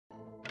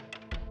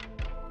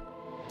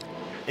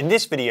In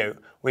this video,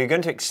 we're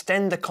going to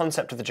extend the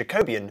concept of the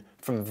Jacobian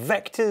from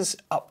vectors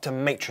up to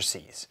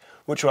matrices,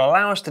 which will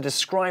allow us to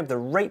describe the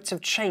rates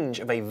of change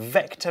of a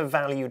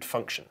vector-valued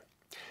function.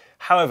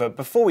 However,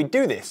 before we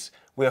do this,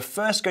 we are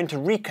first going to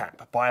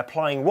recap by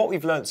applying what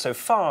we've learnt so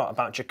far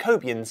about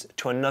Jacobians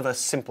to another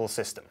simple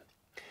system.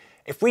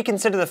 If we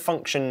consider the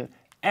function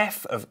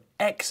f of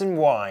x and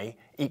y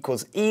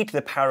equals e to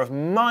the power of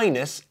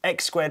minus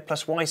x squared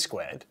plus y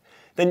squared,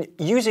 then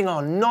using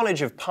our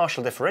knowledge of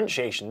partial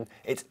differentiation,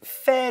 it's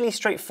fairly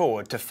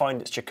straightforward to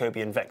find its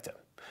Jacobian vector.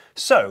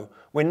 So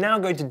we're now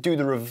going to do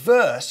the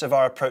reverse of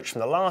our approach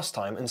from the last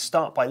time and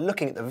start by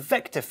looking at the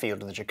vector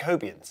field of the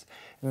Jacobians.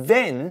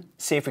 Then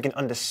see if we can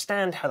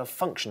understand how the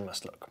function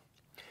must look.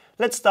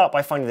 Let's start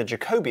by finding the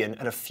Jacobian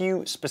at a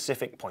few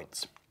specific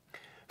points.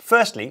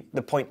 Firstly,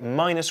 the point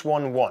minus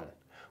 1, 1,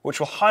 which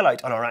we'll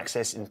highlight on our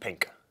axis in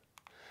pink.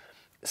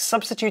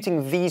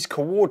 Substituting these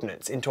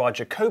coordinates into our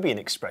Jacobian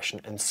expression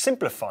and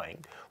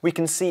simplifying, we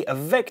can see a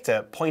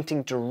vector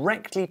pointing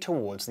directly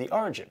towards the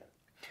origin.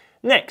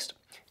 Next,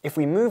 if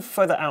we move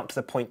further out to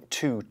the point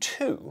 2,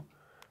 2,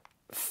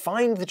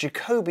 find the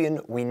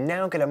Jacobian, we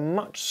now get a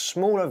much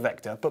smaller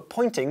vector, but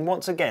pointing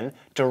once again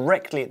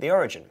directly at the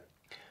origin.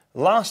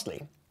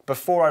 Lastly,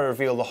 before I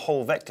reveal the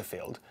whole vector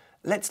field,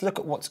 let's look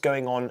at what's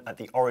going on at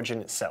the origin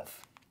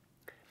itself.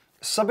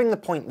 Subbing the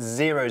point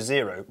 0,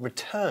 0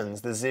 returns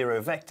the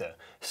 0 vector,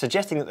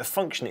 suggesting that the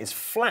function is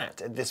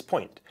flat at this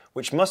point,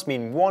 which must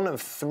mean one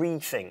of three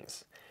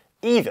things.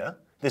 Either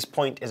this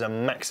point is a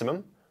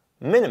maximum,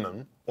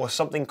 minimum, or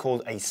something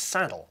called a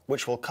saddle,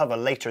 which we'll cover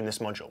later in this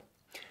module.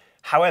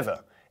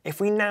 However, if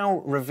we now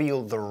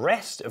reveal the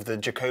rest of the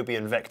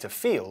Jacobian vector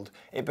field,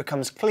 it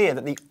becomes clear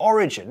that the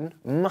origin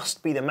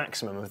must be the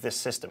maximum of this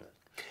system.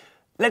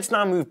 Let's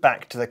now move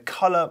back to the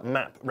colour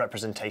map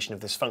representation of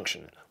this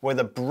function, where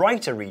the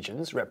brighter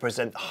regions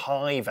represent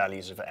high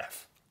values of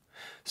f.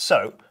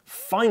 So,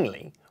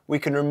 finally, we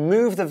can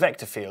remove the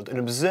vector field and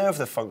observe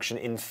the function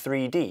in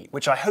 3D,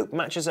 which I hope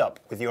matches up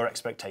with your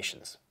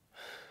expectations.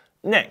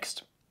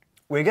 Next,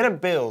 we're going to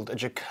build a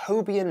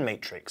Jacobian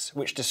matrix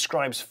which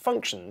describes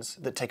functions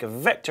that take a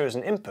vector as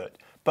an input,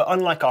 but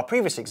unlike our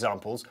previous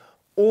examples,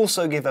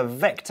 also give a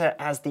vector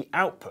as the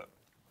output.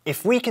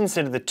 If we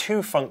consider the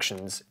two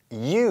functions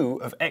u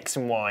of x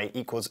and y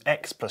equals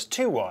x plus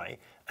 2y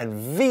and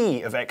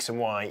v of x and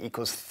y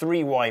equals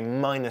 3y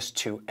minus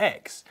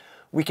 2x,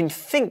 we can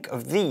think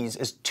of these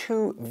as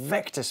two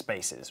vector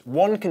spaces,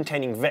 one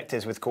containing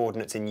vectors with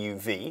coordinates in u,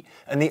 v,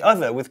 and the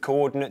other with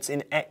coordinates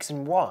in x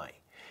and y.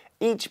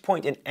 Each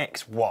point in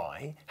x,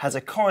 y has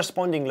a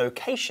corresponding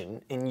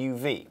location in u,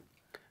 v.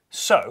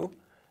 So,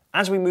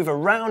 as we move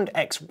around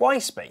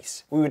xy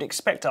space, we would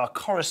expect our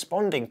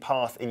corresponding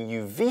path in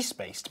uv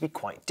space to be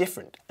quite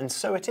different, and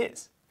so it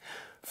is.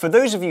 For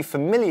those of you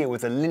familiar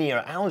with the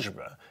linear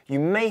algebra, you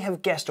may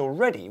have guessed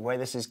already where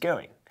this is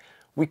going.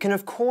 We can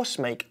of course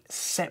make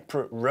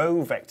separate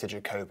row vector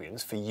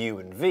Jacobians for u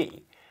and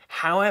v.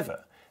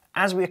 However,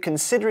 as we are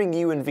considering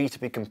u and v to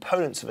be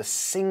components of a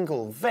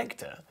single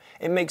vector,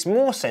 it makes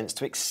more sense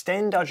to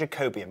extend our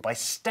Jacobian by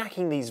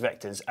stacking these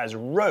vectors as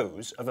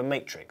rows of a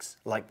matrix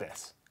like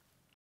this.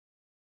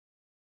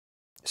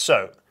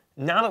 So,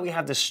 now that we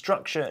have the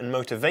structure and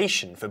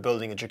motivation for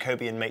building a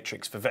Jacobian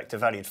matrix for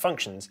vector-valued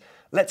functions,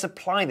 let's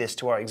apply this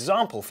to our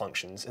example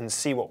functions and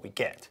see what we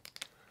get.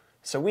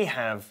 So we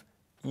have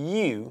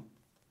u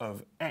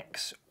of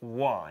x,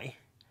 y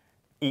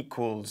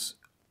equals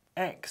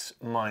x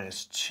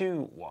minus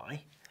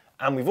 2y,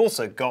 and we've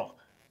also got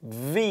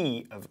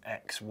v of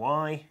x,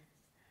 y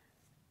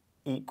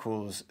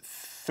equals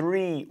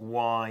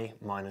 3y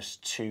minus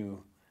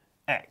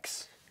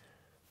 2x.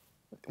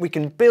 We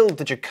can build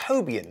the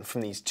Jacobian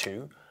from these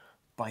two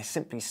by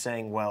simply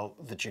saying, well,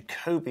 the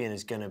Jacobian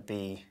is going to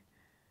be,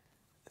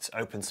 let's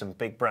open some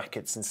big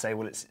brackets and say,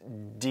 well, it's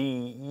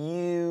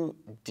du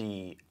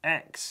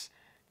dx,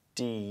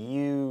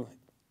 du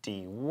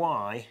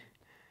dy,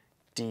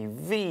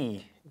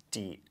 dv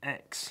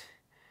dx,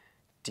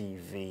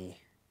 dv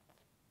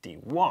dy.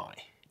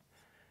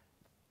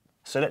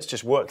 So let's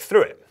just work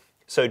through it.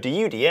 So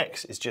du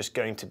dx is just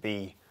going to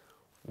be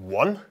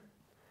 1.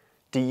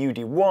 Du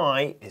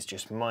dy is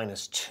just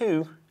minus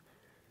 2,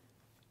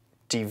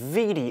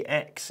 dv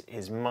dx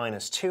is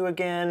minus 2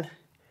 again,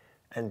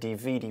 and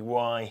dv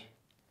dy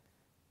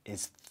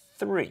is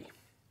 3.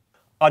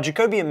 Our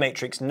Jacobian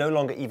matrix no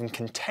longer even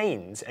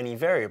contains any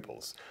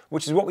variables,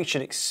 which is what we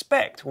should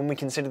expect when we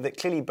consider that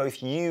clearly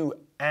both u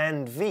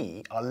and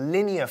v are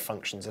linear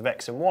functions of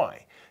x and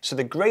y, so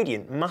the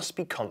gradient must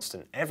be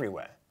constant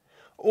everywhere.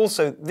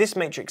 Also, this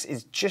matrix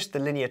is just the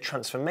linear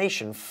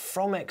transformation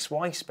from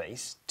xy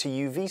space to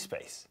uv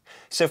space.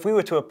 So if we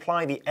were to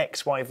apply the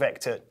xy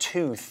vector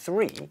 2,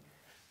 3,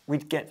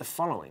 we'd get the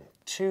following.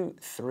 2,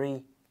 3,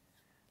 and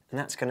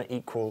that's going to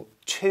equal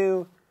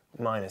 2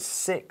 minus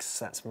 6,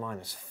 that's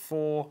minus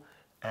 4,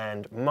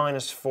 and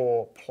minus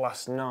 4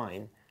 plus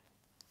 9,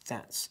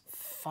 that's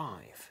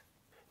 5.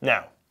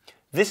 Now,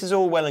 this is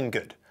all well and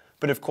good,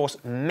 but of course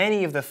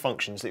many of the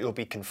functions that you'll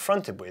be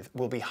confronted with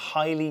will be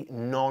highly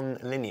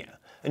non-linear,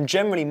 and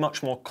generally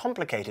much more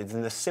complicated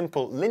than the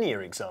simple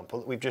linear example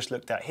that we've just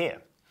looked at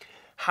here.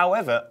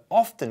 However,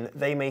 often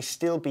they may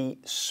still be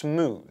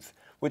smooth,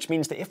 which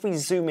means that if we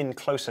zoom in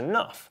close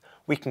enough,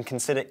 we can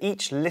consider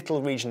each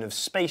little region of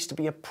space to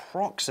be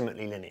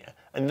approximately linear,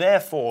 and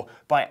therefore,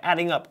 by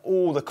adding up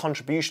all the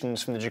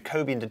contributions from the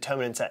Jacobian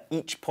determinants at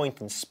each point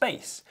in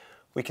space,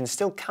 we can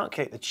still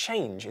calculate the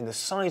change in the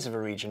size of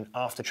a region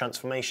after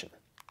transformation.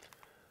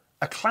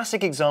 A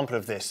classic example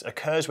of this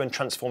occurs when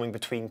transforming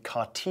between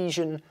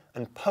Cartesian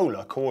and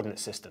polar coordinate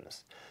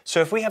systems.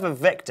 So if we have a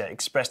vector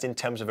expressed in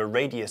terms of a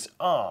radius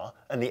r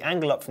and the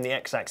angle up from the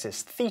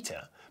x-axis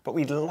theta, but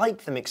we'd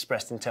like them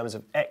expressed in terms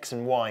of x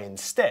and y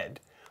instead,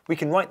 we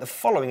can write the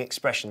following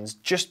expressions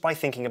just by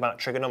thinking about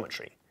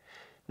trigonometry.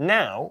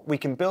 Now we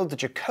can build the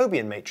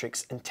Jacobian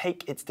matrix and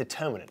take its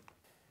determinant.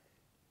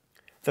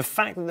 The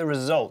fact that the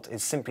result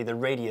is simply the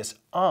radius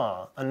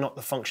r and not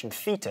the function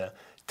theta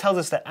tells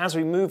us that as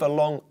we move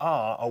along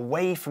r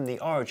away from the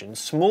origin,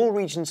 small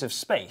regions of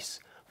space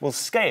will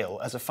scale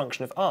as a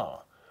function of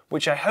r,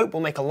 which I hope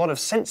will make a lot of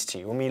sense to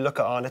you when we look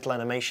at our little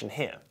animation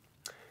here.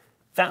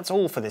 That's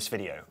all for this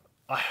video.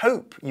 I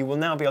hope you will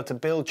now be able to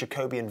build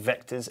Jacobian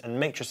vectors and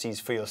matrices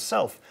for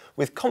yourself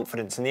with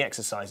confidence in the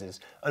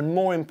exercises, and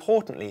more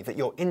importantly, that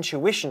your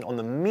intuition on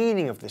the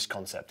meaning of this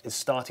concept is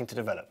starting to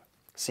develop.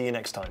 See you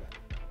next time.